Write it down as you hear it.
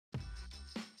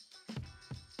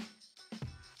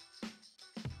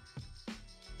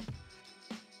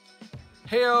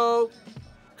Heyo,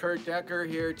 Kurt Decker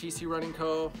here, TC Running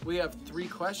Co. We have 3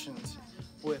 questions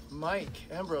with Mike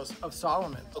Ambrose of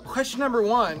Salomon. Question number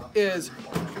 1 is,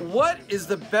 what is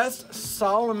the best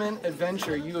Salomon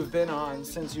adventure you have been on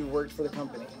since you worked for the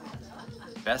company?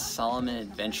 Best Salomon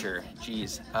adventure,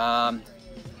 geez.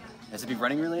 Has it be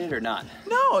running related or not?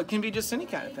 No, it can be just any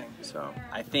kind of thing. So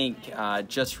I think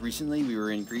just recently we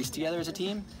were in Greece together as a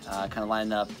team, kind of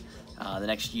lining up the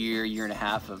next year and a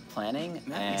half of planning.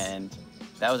 Nice. And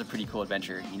that was a pretty cool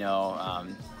adventure. You know,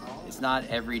 it's not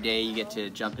every day you get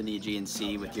to jump in the Aegean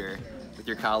Sea with your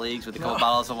colleagues with a couple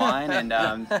bottles of wine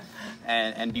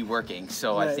and be working.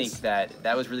 So Nice. I think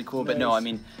that was really cool. But no, I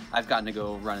mean, I've gotten to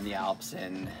go run in the Alps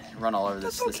and run all over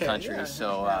this country. Yeah.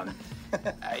 So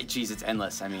geez, it's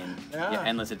endless. I mean, yeah,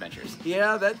 endless adventures.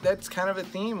 Yeah, that's kind of a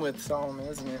theme with Salomon,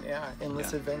 isn't it? Yeah,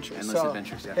 endless adventures. Endless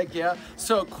adventures, yeah. Heck yeah.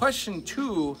 So question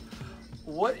 2,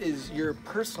 what is your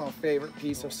personal favorite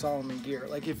piece of Salomon gear?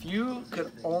 Like if you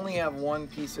could only have one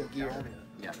piece of gear,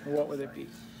 what would it be?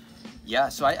 Yeah,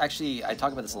 so I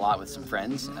talk about this a lot with some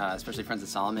friends, especially friends at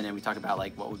Salomon, and we talk about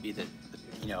like what would be the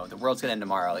world's gonna end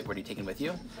tomorrow, like what are you taking with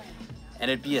you? And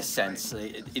it'd be a Sense,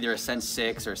 either a Sense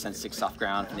 6 or a Sense 6 soft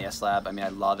ground from the S-Lab. I mean, I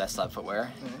love S-Lab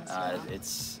footwear.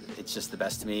 It's just the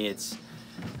best to me.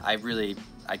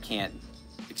 I can't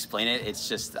explain it. It's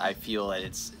just, I feel that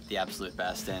it's the absolute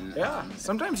best. And yeah,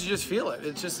 sometimes you just feel it.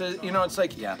 It's just, it's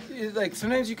like, like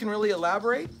sometimes you can really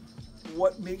elaborate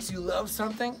what makes you love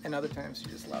something, and other times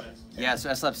you just love it. Yeah, so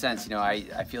S-Lab Sense,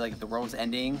 I feel like if the world was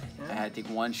ending, I had to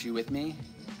take one shoe with me,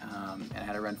 and I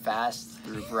had to run fast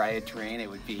through a variety of terrain, it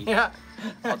would be,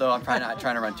 although I'm probably not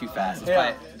trying to run too fast. It's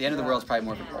probably, the end of the world is probably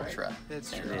more of an ultra than it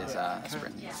is a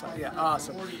sprint. So, yeah,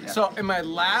 awesome. Yeah. So, and my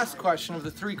last question of the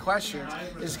 3 questions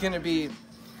is going to be,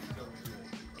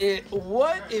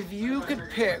 what if you could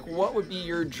pick, what would be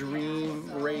your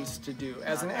dream race to do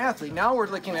as an athlete? Now we're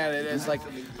looking at it as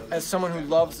as someone who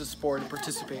loves the sport and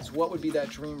participates. What would be that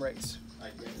dream race?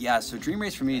 Yeah, so dream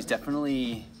race for me is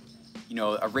definitely,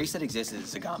 a race that exists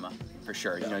is Zagama, for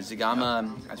sure.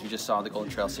 Zagama, as we just saw the Golden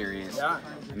Trail Series,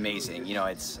 amazing.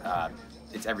 It's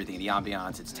everything. The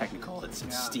ambiance, it's technical, it's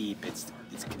steep, it's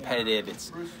competitive,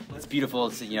 it's beautiful.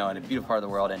 It's in a beautiful part of the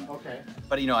world.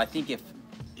 But I think if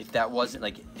that wasn't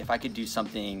if I could do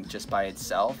something just by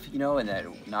itself, and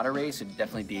that not a race, it'd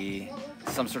definitely be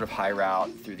some sort of high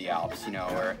route through the Alps,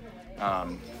 or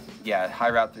high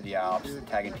route through the Alps,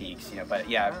 tagging peaks, but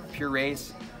yeah, pure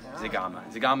race. Zagama.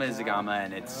 Zagama is Zagama,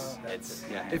 and it's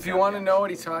If you want to know what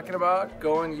he's talking about,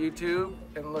 go on YouTube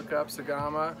and look up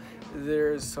Zagama.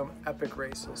 There's some epic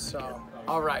races. So,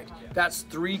 all right, that's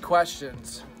 3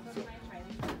 questions.